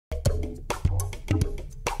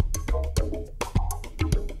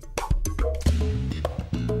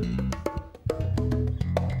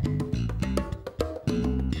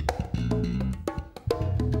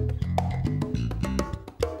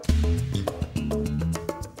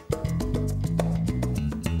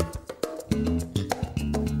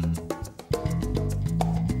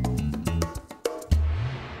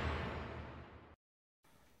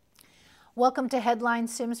Welcome to Headline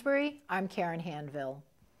Simsbury. I'm Karen Handville.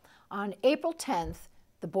 On April 10th,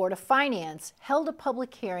 the Board of Finance held a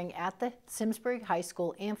public hearing at the Simsbury High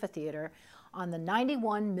School amphitheater on the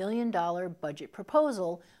 $91 million budget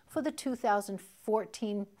proposal for the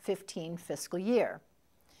 2014-15 fiscal year.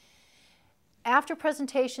 After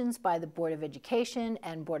presentations by the Board of Education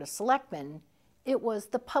and Board of Selectmen, it was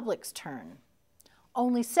the public's turn.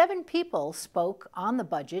 Only 7 people spoke on the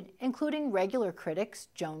budget, including regular critics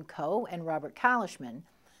Joan Coe and Robert Kalishman.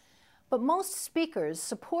 But most speakers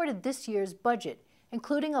supported this year's budget,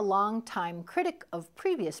 including a longtime critic of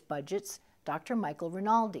previous budgets, Dr. Michael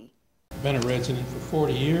Rinaldi. I've been a resident for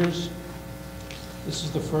 40 years. This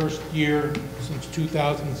is the first year since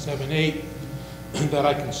 2007-8 that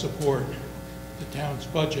I can support the town's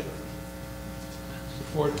budget.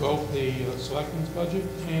 Support both the selectmen's budget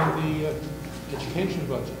and the education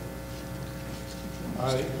budget.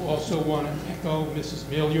 I also want to echo Mrs.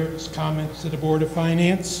 Milliard's comments to the Board of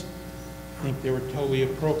Finance. I think they were totally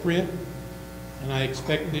appropriate, and I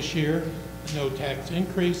expect this year no tax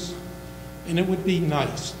increase, and it would be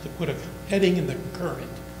nice to put a heading in the Current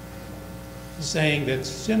saying that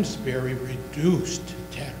Simsbury reduced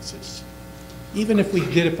taxes, even if we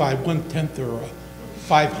did it by 1/10 or a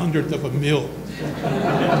 500th of a mil.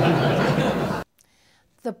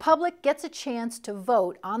 The public gets a chance to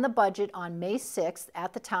vote on the budget on May 6th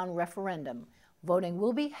at the town referendum. Voting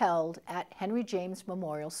will be held at Henry James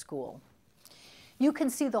Memorial School. You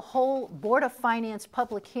can see the whole Board of Finance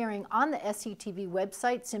public hearing on the SCTV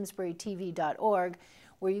website, simsburytv.org,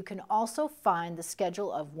 where you can also find the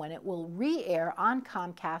schedule of when it will re-air on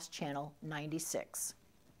Comcast Channel 96.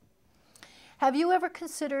 Have you ever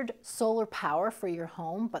considered solar power for your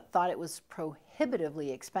home but thought it was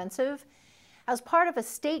prohibitively expensive? As part of a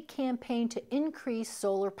state campaign to increase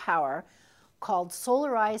solar power called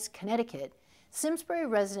Solarize Connecticut, Simsbury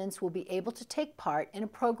residents will be able to take part in a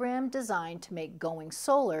program designed to make going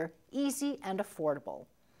solar easy and affordable.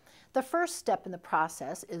 The first step in the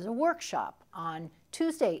process is a workshop on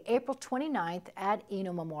Tuesday, April 29th at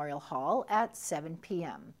Eno Memorial Hall at 7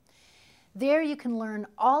 p.m. There you can learn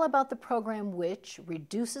all about the program, which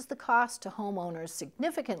reduces the cost to homeowners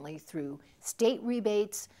significantly through state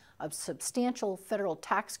rebates, a substantial federal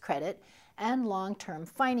tax credit, and long-term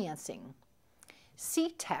financing.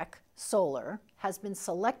 C-Tech Solar has been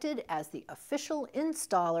selected as the official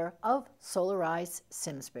installer of Solarize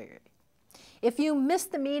Simsbury. If you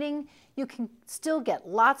missed the meeting, you can still get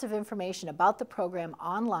lots of information about the program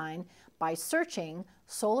online by searching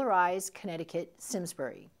Solarize Connecticut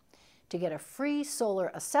Simsbury. To get a free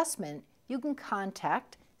solar assessment, you can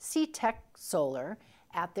contact C-Tech Solar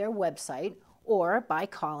at their website or by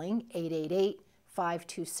calling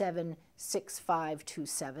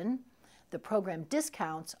 888-527-6527. The program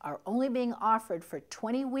discounts are only being offered for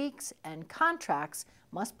 20 weeks and contracts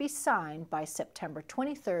must be signed by September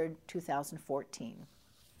 23, 2014.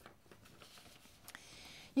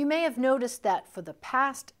 You may have noticed that for the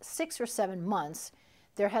past 6 or 7 months,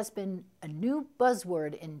 there has been a new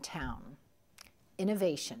buzzword in town: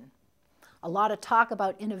 innovation. A lot of talk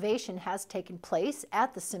about innovation has taken place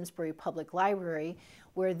at the Simsbury Public Library,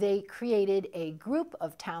 where they created a group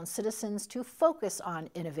of town citizens to focus on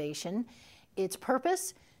innovation. Its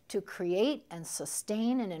purpose: to create and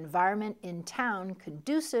sustain an environment in town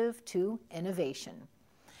conducive to innovation.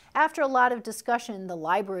 After a lot of discussion, the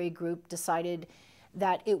library group decided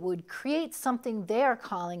that it would create something they are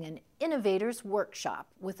calling an Innovators Workshop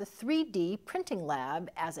with a 3D printing lab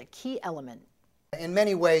as a key element. In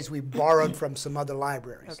many ways, we borrowed from some other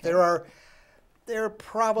libraries. Okay. There are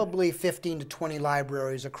probably 15 to 20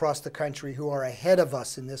 libraries across the country who are ahead of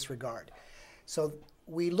us in this regard. So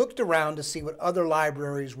we looked around to see what other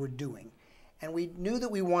libraries were doing, and we knew that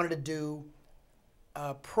we wanted to do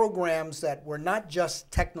programs that were not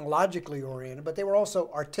just technologically oriented, but they were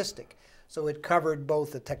also artistic. So it covered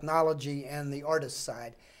both the technology and the artist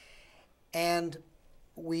side. And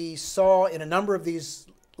we saw in a number of these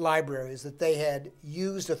libraries that they had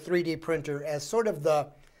used a 3D printer as sort of the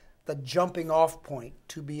jumping off point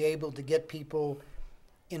to be able to get people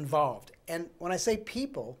involved. And when I say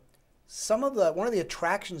people, one of the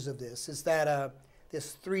attractions of this is that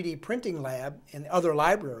this 3D printing lab in other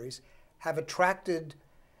libraries have attracted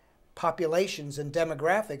populations and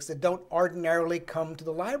demographics that don't ordinarily come to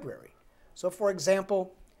the library. So for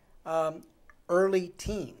example, early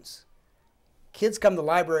teens. Kids come to the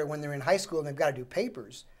library when they're in high school and they've got to do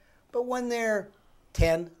papers. But when they're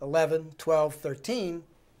 10, 11, 12, 13,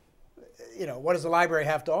 what does the library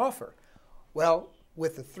have to offer? Well,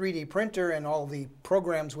 with the 3D printer and all the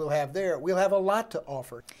programs we'll have there, we'll have a lot to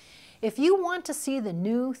offer. If you want to see the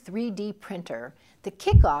new 3D printer, the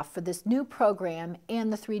kickoff for this new program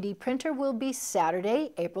and the 3D printer will be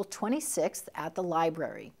Saturday, April 26th at the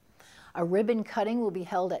library. A ribbon cutting will be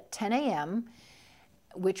held at 10 a.m.,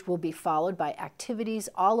 which will be followed by activities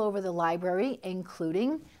all over the library,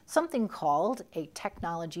 including something called a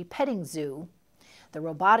technology petting zoo. The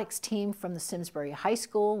robotics team from the Simsbury High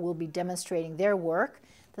School will be demonstrating their work.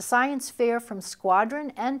 The science fair from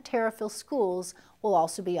Squadron and Terrafil schools will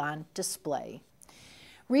also be on display.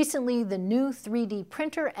 Recently, the new 3D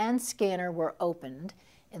printer and scanner were opened.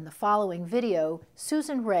 In the following video,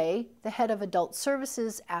 Susan Ray, the head of adult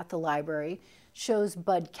services at the library, shows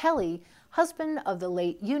Bud Kelly, husband of the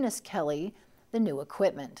late Eunice Kelly, the new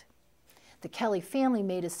equipment. The Kelly family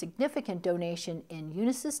made a significant donation in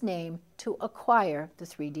Eunice's name to acquire the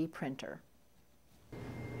 3D printer.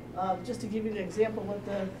 Just to give you an example, what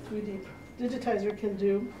the 3D digitizer can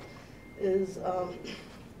do is,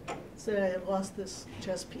 say I had lost this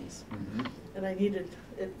chess piece, and I needed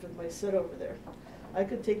it for my set over there. I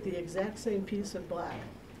could take the exact same piece in black,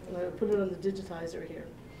 and I would put it on the digitizer here.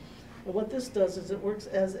 And what this does is it works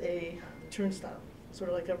as a turnstile,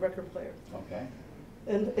 sort of like a record player. Okay.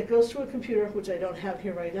 And it goes to a computer, which I don't have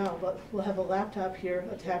here right now, but we'll have a laptop here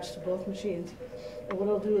attached to both machines. And what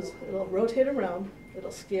it'll do is it'll rotate around,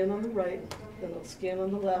 it'll scan on the right, then it'll scan on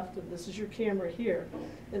the left, and this is your camera here.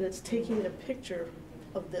 And it's taking a picture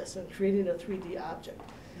of this and creating a 3D object.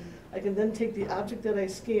 I can then take the object that I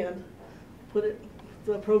scanned, put it,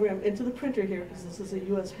 the program into the printer here, because this is a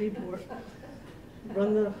USB board,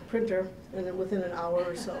 run the printer, and then within an hour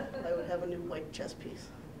or so, I would have a new white chess piece.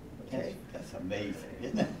 Okay. That's amazing,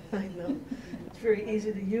 isn't it? I know. It's very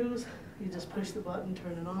easy to use. You just push the button,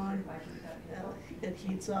 turn it on, and it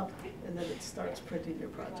heats up, and then it starts printing your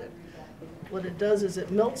project. What it does is it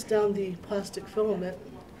melts down the plastic filament,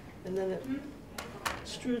 and then it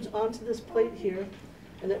extrudes onto this plate here,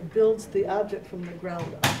 and it builds the object from the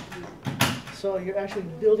ground up. So you're actually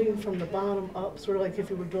building from the bottom up, sort of like if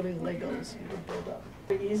you were building Legos, you would build up.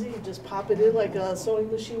 Very easy, you just pop it in like a sewing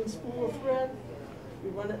machine spool of thread. You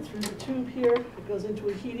run it through the tube here, it goes into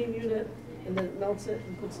a heating unit, and then it melts it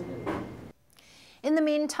and puts it in. In the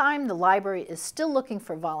meantime, the library is still looking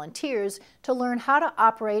for volunteers to learn how to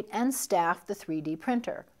operate and staff the 3D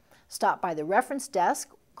printer. Stop by the reference desk,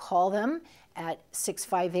 call them at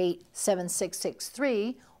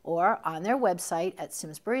 658-7663 or on their website at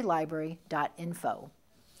simsburylibrary.info.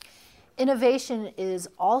 Innovation is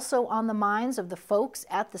also on the minds of the folks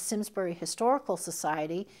at the Simsbury Historical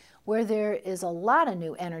Society, where there is a lot of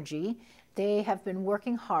new energy. They have been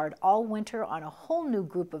working hard all winter on a whole new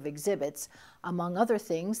group of exhibits. Among other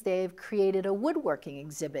things, they've created a woodworking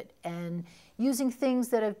exhibit, and using things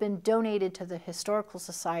that have been donated to the Historical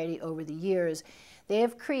Society over the years, they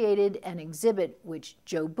have created an exhibit which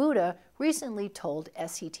Joe Buda recently told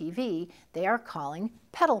SCTV they are calling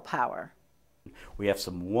Pedal Power. We have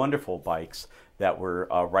some wonderful bikes that were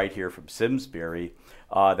right here from Simsbury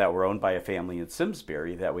that were owned by a family in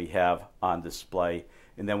Simsbury that we have on display.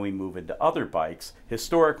 And then we move into other bikes,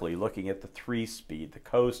 historically looking at the 3-speed, the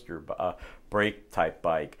coaster, brake type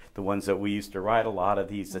bike, the ones that we used to ride a lot of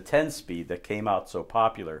these, the 10-speed that came out so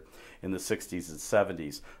popular in the 60s and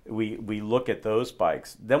 70s. We look at those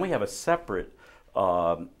bikes. Then we have a separate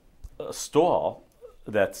stall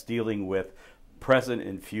that's dealing with present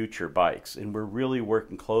and future bikes, and we're really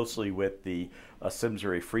working closely with the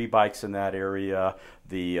Simsbury Free Bikes in that area,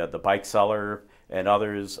 the Bike Seller and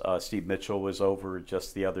others. Steve Mitchell was over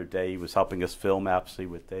just the other day. He was helping us film, actually,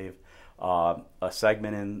 with Dave, a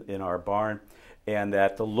segment in our barn, and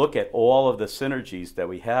that to look at all of the synergies that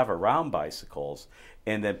we have around bicycles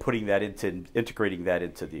and then integrating that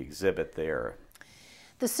into the exhibit there.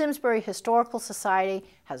 The Simsbury Historical Society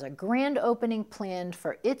has a grand opening planned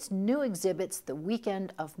for its new exhibits the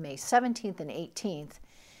weekend of May 17th and 18th.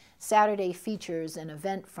 Saturday features an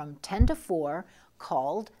event from 10 to 4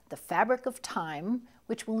 called The Fabric of Time,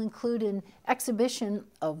 which will include an exhibition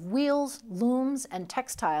of wheels, looms, and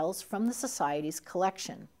textiles from the Society's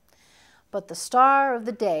collection. But the star of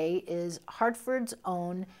the day is Hartford's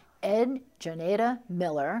own Ed Janeda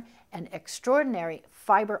Miller, an extraordinary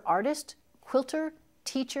fiber artist, quilter,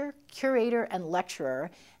 teacher, curator, and lecturer,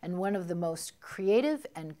 and one of the most creative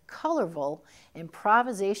and colorful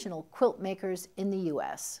improvisational quilt makers in the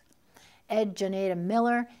U.S. Ed Janeda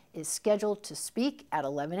Miller is scheduled to speak at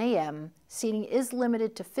 11 a.m. Seating is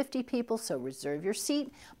limited to 50 people, so reserve your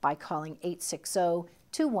seat by calling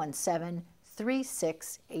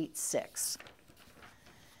 860-217-3686.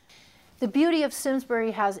 The beauty of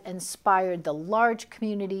Simsbury has inspired the large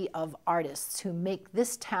community of artists who make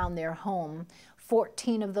this town their home.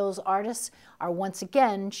 14 of those artists are once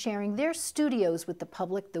again sharing their studios with the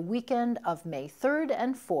public the weekend of May 3rd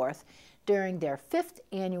and 4th during their 5th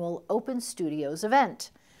annual Open Studios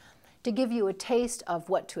event. To give you a taste of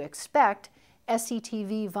what to expect,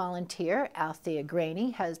 SCTV volunteer Althea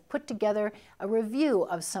Greany has put together a review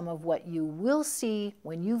of some of what you will see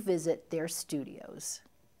when you visit their studios.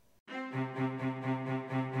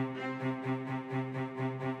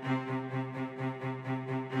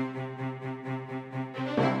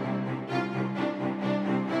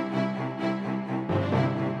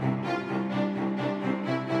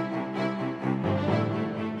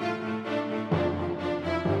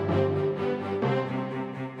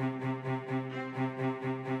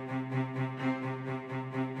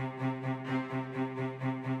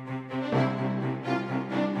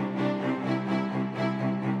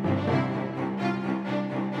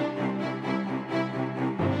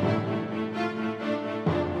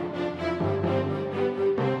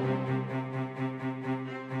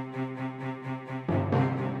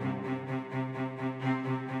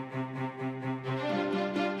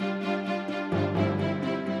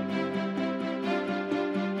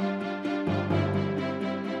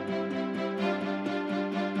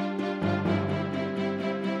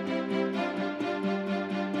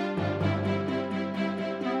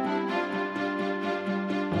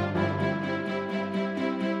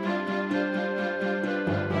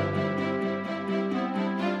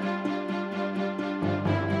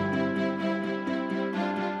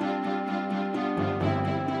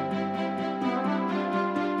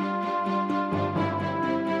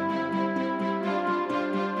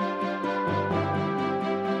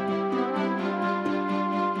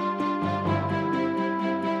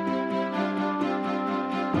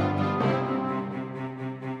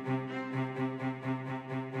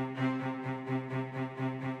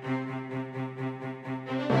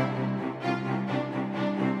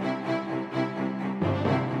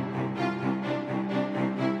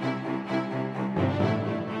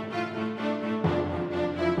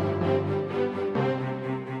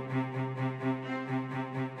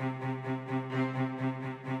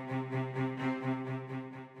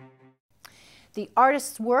 The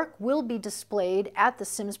artist's work will be displayed at the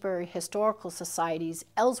Simsbury Historical Society's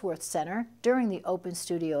Ellsworth Center during the Open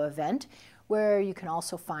Studio event, where you can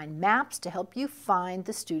also find maps to help you find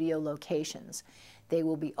the studio locations. They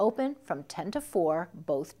will be open from 10 to 4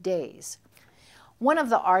 both days. One of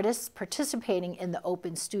the artists participating in the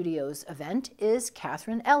Open Studios event is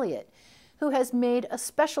Catherine Elliott, who has made a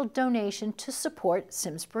special donation to support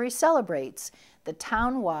Simsbury Celebrates, the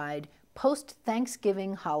town-wide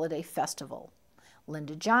post-Thanksgiving holiday festival.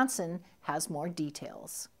 Linda Johnson has more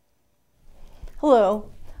details.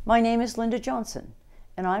 Hello, my name is Linda Johnson,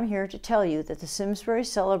 and I'm here to tell you that the Simsbury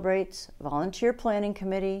Celebrates Volunteer Planning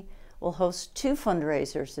Committee will host 2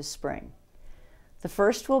 fundraisers this spring. The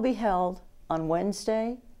first will be held on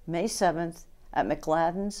Wednesday, May 7th at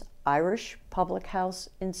McLadden's Irish Public House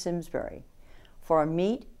in Simsbury for a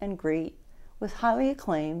meet and greet with highly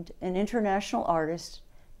acclaimed and international artist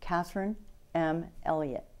Catherine M.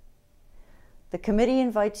 Elliott. The committee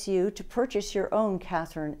invites you to purchase your own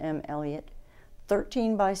Catherine M. Elliott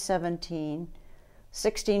 13 by 17,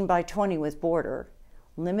 16 by 20 with border,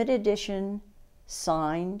 limited edition,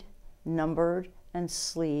 signed, numbered, and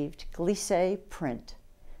sleeved glissé print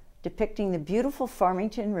depicting the beautiful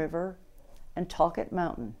Farmington River and Talcott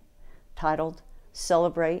Mountain, titled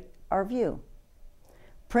Celebrate Our View.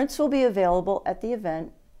 Prints will be available at the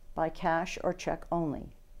event by cash or check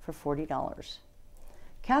only for $40.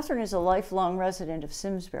 Catherine is a lifelong resident of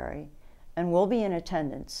Simsbury and will be in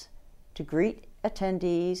attendance to greet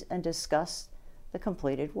attendees and discuss the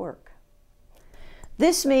completed work.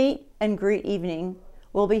 This meet and greet evening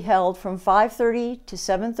will be held from 5:30 to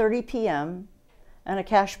 7:30 p.m. and a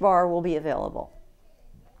cash bar will be available.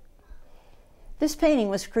 This painting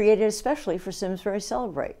was created especially for Simsbury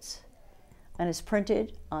Celebrates and is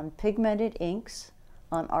printed on pigmented inks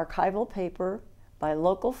on archival paper by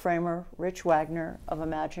local framer Rich Wagner of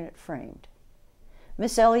Imagine It Framed.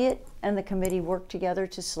 Miss Elliott and the committee worked together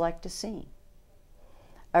to select a scene.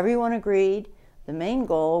 Everyone agreed the main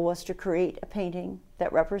goal was to create a painting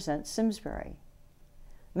that represents Simsbury.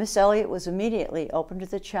 Miss Elliott was immediately open to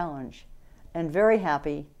the challenge and very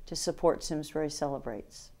happy to support Simsbury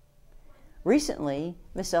Celebrates. Recently,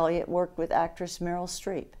 Miss Elliott worked with actress Meryl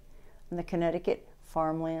Streep and the Connecticut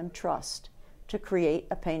Farmland Trust to create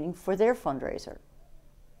a painting for their fundraiser.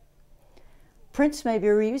 Prints may be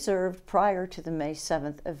reserved prior to the May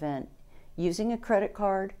 7th event using a credit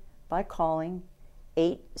card by calling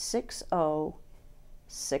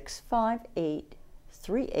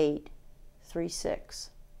 860-658-3836.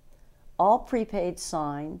 All prepaid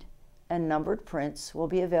signed and numbered prints will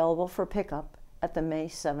be available for pickup at the May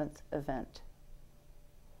 7th event.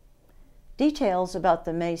 Details about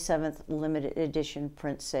the May 7th limited edition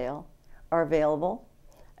print sale are available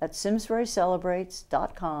at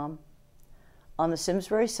simsburycelebrates.com, on the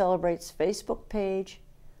Simsbury Celebrates Facebook page,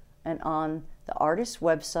 and on the artist's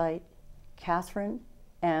website,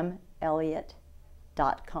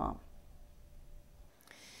 katherinemelliott.com.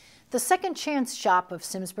 The Second Chance shop of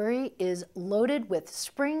Simsbury is loaded with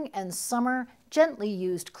spring and summer gently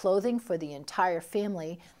used clothing for the entire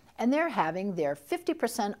family, and they're having their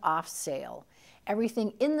 50% off sale.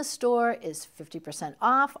 Everything in the store is 50%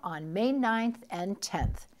 off on May 9th and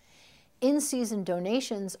 10th. In-season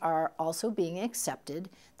donations are also being accepted.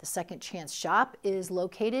 The Second Chance shop is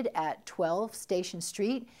located at 12 Station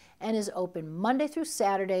Street and is open Monday through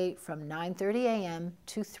Saturday from 9:30 a.m.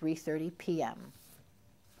 to 3:30 p.m.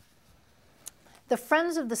 The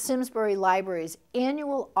Friends of the Simsbury Library's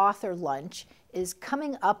annual author lunch is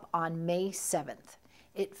coming up on May 7th.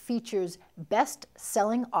 It features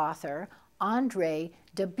best-selling author Andre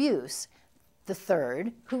Dubus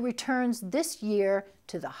III, who returns this year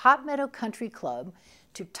to the Hot Meadow Country Club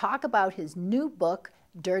to talk about his new book,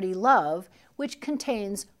 Dirty Love, which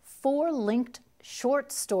contains 4 linked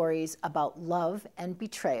short stories about love and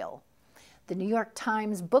betrayal. The New York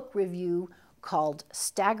Times book review called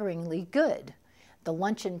Staggeringly Good. The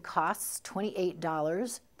luncheon costs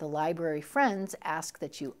 $28. The library friends ask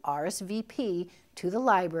that you RSVP to the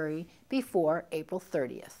library before April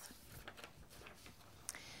 30th.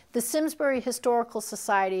 The Simsbury Historical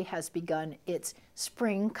Society has begun its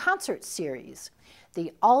spring concert series,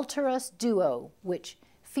 the Althea Duo, which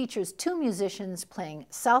features 2 musicians playing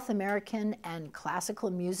South American and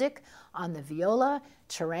classical music on the viola,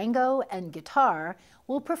 charango, and guitar,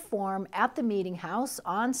 will perform at the Meeting House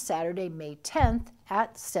on Saturday, May 10th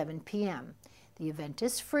at 7 p.m. The event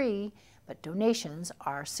is free, but donations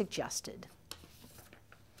are suggested.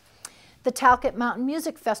 The Talcott Mountain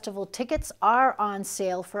Music Festival tickets are on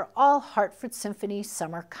sale for all Hartford Symphony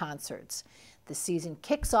summer concerts. The season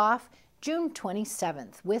kicks off June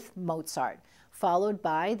 27th with Mozart, followed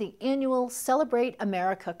by the annual Celebrate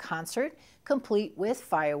America concert, complete with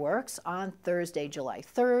fireworks on Thursday, July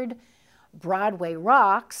 3rd, Broadway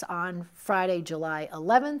Rocks on Friday, July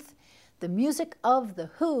 11th, the Music of the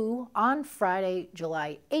Who on Friday,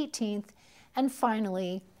 July 18th, and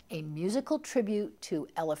finally, a musical tribute to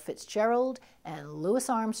Ella Fitzgerald and Louis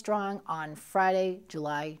Armstrong on Friday,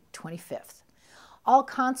 July 25th. All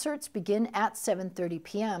concerts begin at 7:30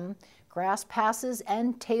 p.m. Grass passes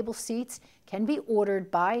and table seats can be ordered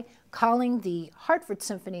by calling the Hartford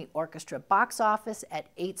Symphony Orchestra box office at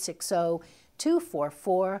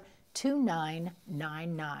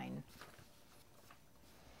 860-244-2999.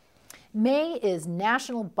 May is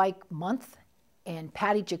National Bike Month, and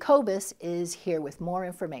Patty Jacobus is here with more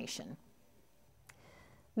information.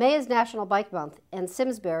 May is National Bike Month, and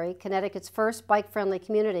Simsbury, Connecticut's first bike-friendly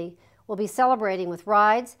community, will be celebrating with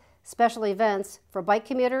rides, special events for bike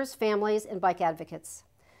commuters, families, and bike advocates.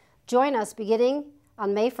 Join us beginning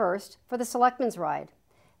on May 1st for the Selectmen's Ride.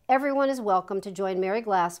 Everyone is welcome to join Mary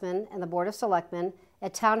Glassman and the Board of Selectmen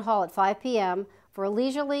at Town Hall at 5 p.m. for a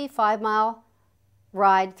leisurely 5-mile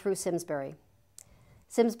ride through Simsbury.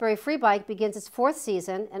 Simsbury Free Bike begins its 4th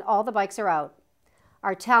season, and all the bikes are out.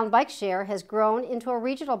 Our town bike share has grown into a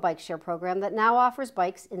regional bike share program that now offers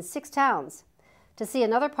bikes in 6 towns. To see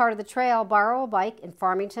another part of the trail, borrow a bike in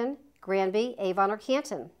Farmington, Granby, Avon, or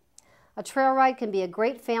Canton. A trail ride can be a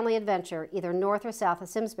great family adventure, either north or south of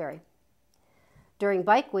Simsbury. During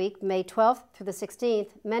Bike Week, May 12th through the 16th,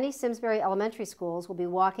 many Simsbury elementary schools will be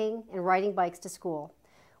walking and riding bikes to school.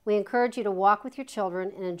 We encourage you to walk with your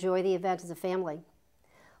children and enjoy the event as a family.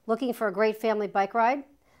 Looking for a great family bike ride?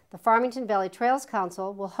 The Farmington Valley Trails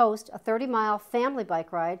Council will host a 30-mile family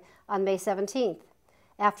bike ride on May 17th.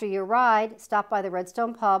 After your ride, stop by the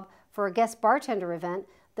Redstone Pub for a guest bartender event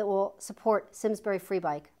that will support Simsbury Free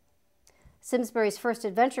Bike. Simsbury's first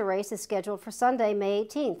adventure race is scheduled for Sunday, May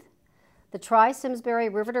 18th. The Tri-Simsbury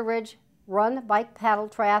River to Ridge Run Bike Paddle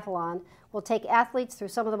Triathlon will take athletes through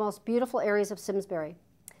some of the most beautiful areas of Simsbury.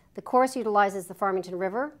 The course utilizes the Farmington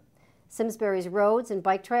River, Simsbury's roads and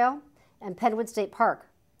bike trail, and Penwood State Park.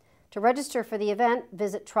 To register for the event,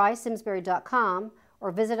 visit trysimsbury.com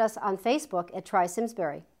or visit us on Facebook at Try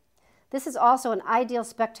Simsbury. This is also an ideal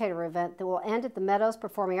spectator event that will end at the Meadows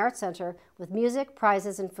Performing Arts Center with music,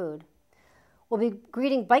 prizes, and food. We'll be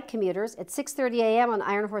greeting bike commuters at 6:30 a.m. on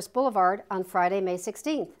Iron Horse Boulevard on Friday, May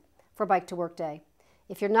 16th for Bike to Work Day.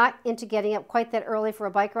 If you're not into getting up quite that early for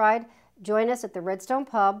a bike ride, join us at the Redstone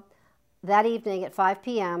Pub that evening at 5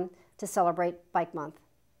 p.m. to celebrate Bike Month.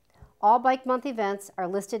 All Bike Month events are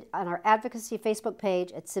listed on our advocacy Facebook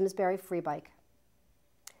page at Simsbury Free Bike.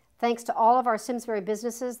 Thanks to all of our Simsbury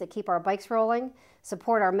businesses that keep our bikes rolling,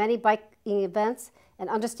 support our many biking events, and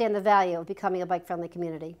understand the value of becoming a bike-friendly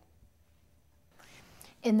community.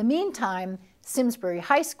 In the meantime, Simsbury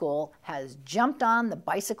High School has jumped on the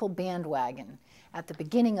bicycle bandwagon. At the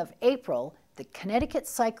beginning of April, the Connecticut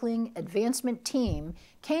Cycling Advancement Team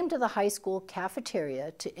came to the high school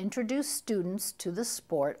cafeteria to introduce students to the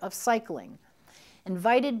sport of cycling.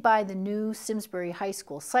 Invited by the new Simsbury High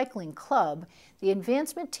School Cycling Club, the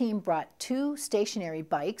advancement team brought 2 stationary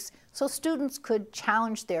bikes so students could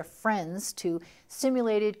challenge their friends to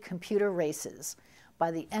simulated computer races.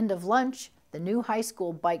 By the end of lunch, the new high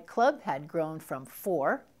school bike club had grown from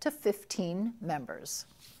 4 to 15 members.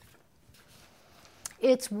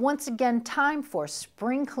 It's once again time for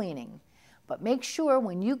spring cleaning, but make sure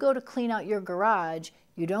when you go to clean out your garage,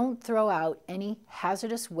 you don't throw out any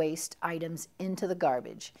hazardous waste items into the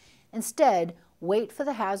garbage. Instead, wait for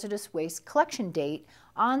the hazardous waste collection date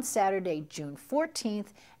on Saturday, June 14th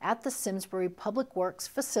at the Simsbury Public Works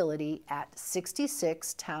facility at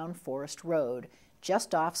 66 Town Forest Road,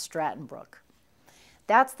 just off Stratton Brook.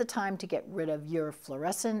 That's the time to get rid of your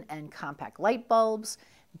fluorescent and compact light bulbs,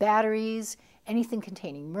 batteries, anything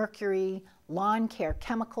containing mercury, lawn care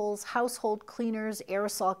chemicals, household cleaners,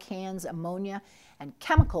 aerosol cans, ammonia, and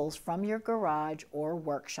chemicals from your garage or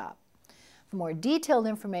workshop. For more detailed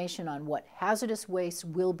information on what hazardous waste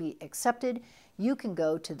will be accepted, you can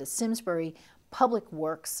go to the Simsbury Public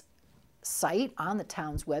Works site on the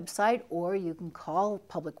town's website, or you can call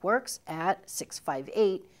Public Works at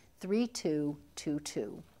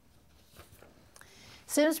 658-3222.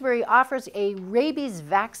 Simsbury offers a rabies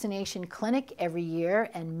vaccination clinic every year,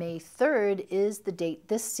 and May 3rd is the date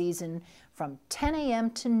this season from 10 a.m.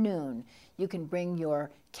 to noon. You can bring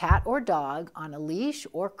your cat or dog on a leash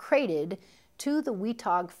or crated to the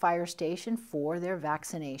Weetog Fire Station for their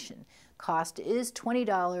vaccination. Cost is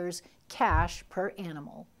 $20 cash per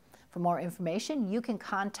animal. For more information, you can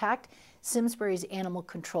contact Simsbury's Animal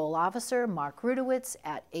Control Officer, Mark Rudowitz,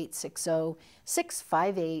 at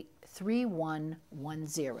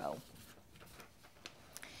 860-658-3110.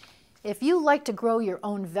 If you like to grow your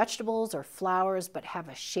own vegetables or flowers but have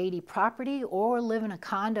a shady property or live in a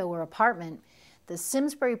condo or apartment, the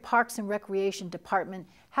Simsbury Parks and Recreation Department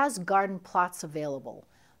has garden plots available.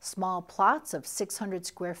 Small plots of 600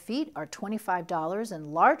 square feet are $25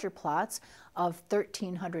 and larger plots of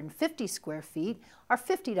 1,350 square feet are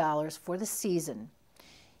 $50 for the season.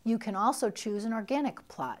 You can also choose an organic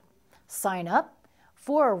plot. Sign up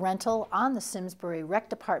for a rental on the Simsbury Rec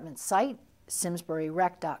Department site,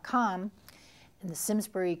 simsburyrec.com, and the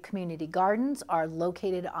Simsbury Community Gardens are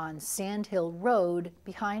located on Sand Hill Road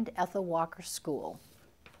behind Ethel Walker School.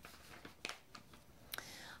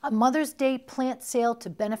 A Mother's Day plant sale to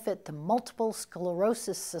benefit the Multiple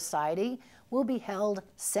Sclerosis Society will be held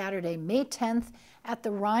Saturday, May 10th at the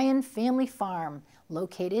Ryan Family Farm,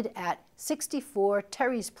 located at 64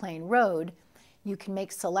 Terry's Plain Road. You can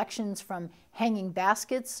make selections from hanging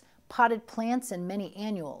baskets, potted plants, and many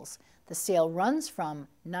annuals. The sale runs from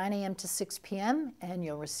 9 a.m. to 6 p.m. and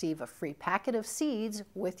you'll receive a free packet of seeds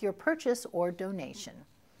with your purchase or donation.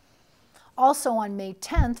 Also on May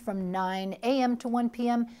 10th from 9 a.m. to 1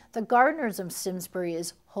 p.m., the Gardeners of Simsbury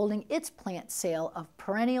is holding its plant sale of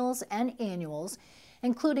perennials and annuals,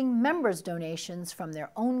 including members' donations from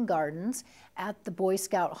their own gardens at the Boy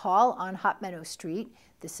Scout Hall on Hot Meadow Street.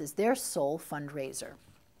 This is their sole fundraiser.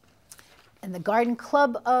 And the Garden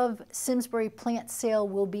Club of Simsbury plant sale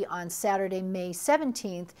will be on Saturday, May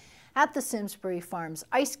 17th at the Simsbury Farms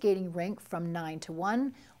Ice Skating Rink from 9 to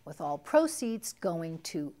 1, with all proceeds going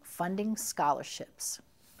to funding scholarships.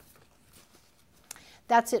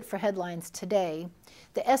 That's it for headlines today.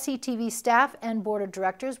 The SETV staff and board of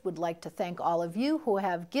directors would like to thank all of you who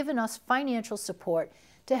have given us financial support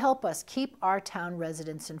to help us keep our town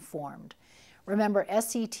residents informed. Remember,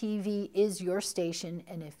 SETV is your station,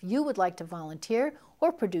 and if you would like to volunteer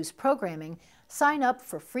or produce programming, sign up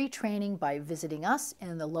for free training by visiting us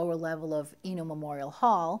in the lower level of Eno Memorial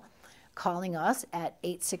Hall, calling us at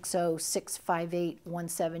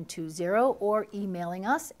 860-658-1720, or emailing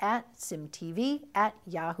us at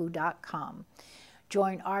simtv@yahoo.com.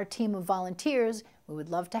 Join our team of volunteers. We would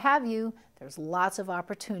love to have you. There's lots of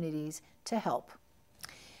opportunities to help.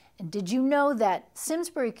 And did you know that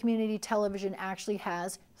Simsbury Community Television actually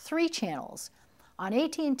has 3 channels? On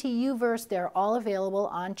AT&T U-verse, they're all available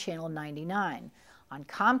on Channel 99. On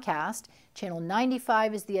Comcast, Channel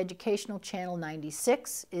 95 is the educational channel,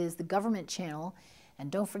 96 is the government channel, And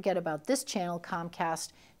don't forget about this channel, Comcast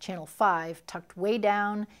Channel 5, tucked way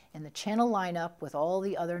down in the channel lineup with all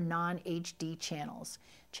the other non-HD channels.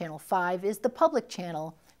 Channel 5 is the public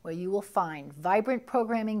channel where you will find vibrant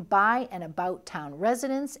programming by and about town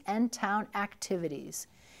residents and town activities.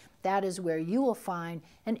 That is where you will find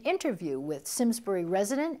an interview with Simsbury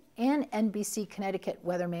resident and NBC Connecticut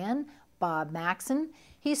weatherman Bob Maxon.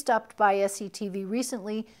 He stopped by SCTV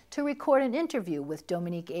recently to record an interview with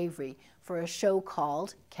Dominique Avery for a show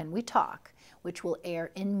called Can We Talk, which will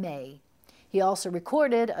air in May. He also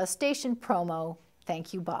recorded a station promo.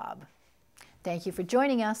 Thank you, Bob. Thank you for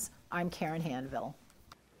joining us. I'm Karen Handville.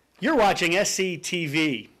 You're watching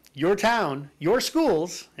SCTV, your town, your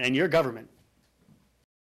schools, and your government.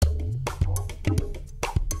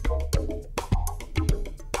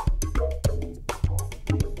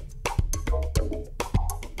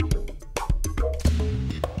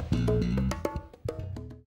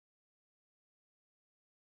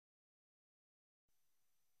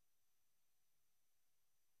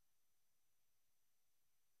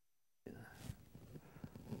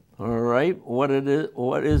 All right, what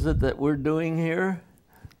is it that we're doing here?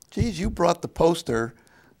 Geez, you brought the poster.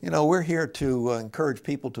 You know, we're here to encourage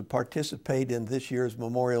people to participate in this year's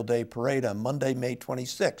Memorial Day Parade on Monday, May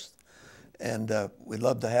 26th. And we'd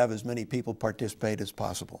love to have as many people participate as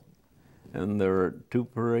possible. And there are 2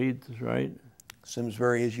 parades, right?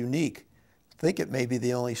 Simsbury is unique. I think it may be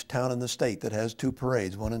the only town in the state that has 2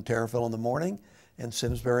 parades, one in Terriffill in the morning and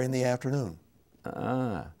Simsbury in the afternoon.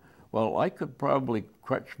 Ah, well, I could probably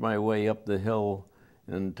crutch my way up the hill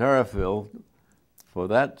in Terriffill for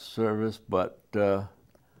that service, but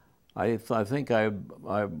I think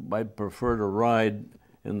I'd prefer to ride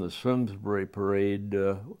in the Simsbury parade.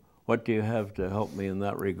 What do you have to help me in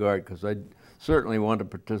that regard? Because I certainly want to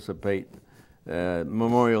participate.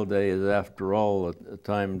 Memorial Day is, after all, a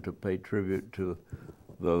time to pay tribute to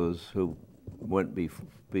those who went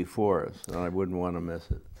before us, and I wouldn't want to miss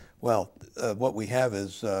it. Well, what we have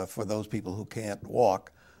is, for those people who can't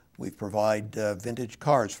walk, we provide vintage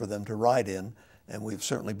cars for them to ride in, and we'll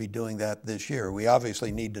certainly be doing that this year. We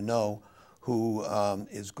obviously need to know who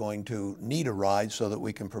is going to need a ride so that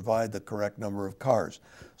we can provide the correct number of cars.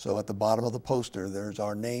 So at the bottom of the poster, there's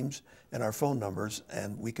our names and our phone numbers,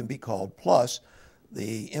 and we can be called. Plus,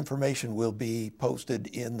 the information will be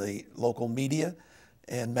posted in the local media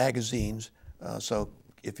and magazines, so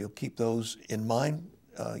if you'll keep those in mind,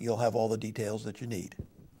 you'll have all the details that you need.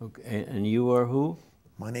 Okay, and you are who?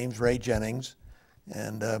 My name's Ray Jennings,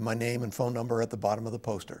 and my name and phone number are at the bottom of the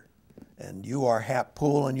poster. And you are Hap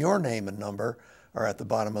Poole, and your name and number are at the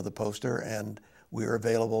bottom of the poster, and we're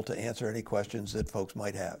available to answer any questions that folks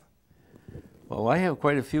might have. Well, I have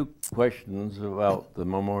quite a few questions about the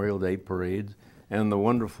Memorial Day parades and the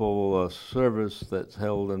wonderful service that's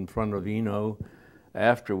held in front of Eno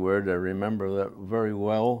afterward. I remember that very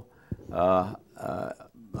well.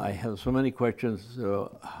 I have so many questions.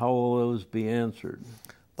 How will those be answered?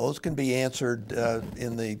 Those can be answered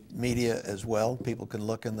in the media as well. People can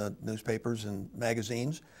look in the newspapers and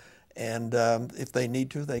magazines, and if they need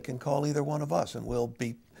to, they can call either one of us, and we'll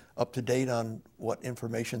be up to date on what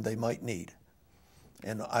information they might need.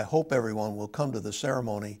 And I hope everyone will come to the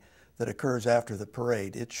ceremony that occurs after the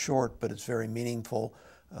parade. It's short, but it's very meaningful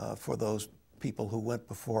for those people who went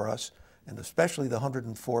before us, and especially the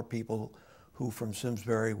 104 people who from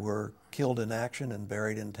Simsbury were killed in action and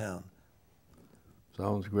buried in town.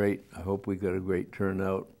 Sounds great. I hope we get a great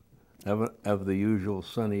turnout. Have the usual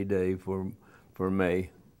sunny day for May.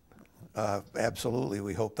 Absolutely,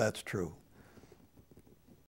 we hope that's true.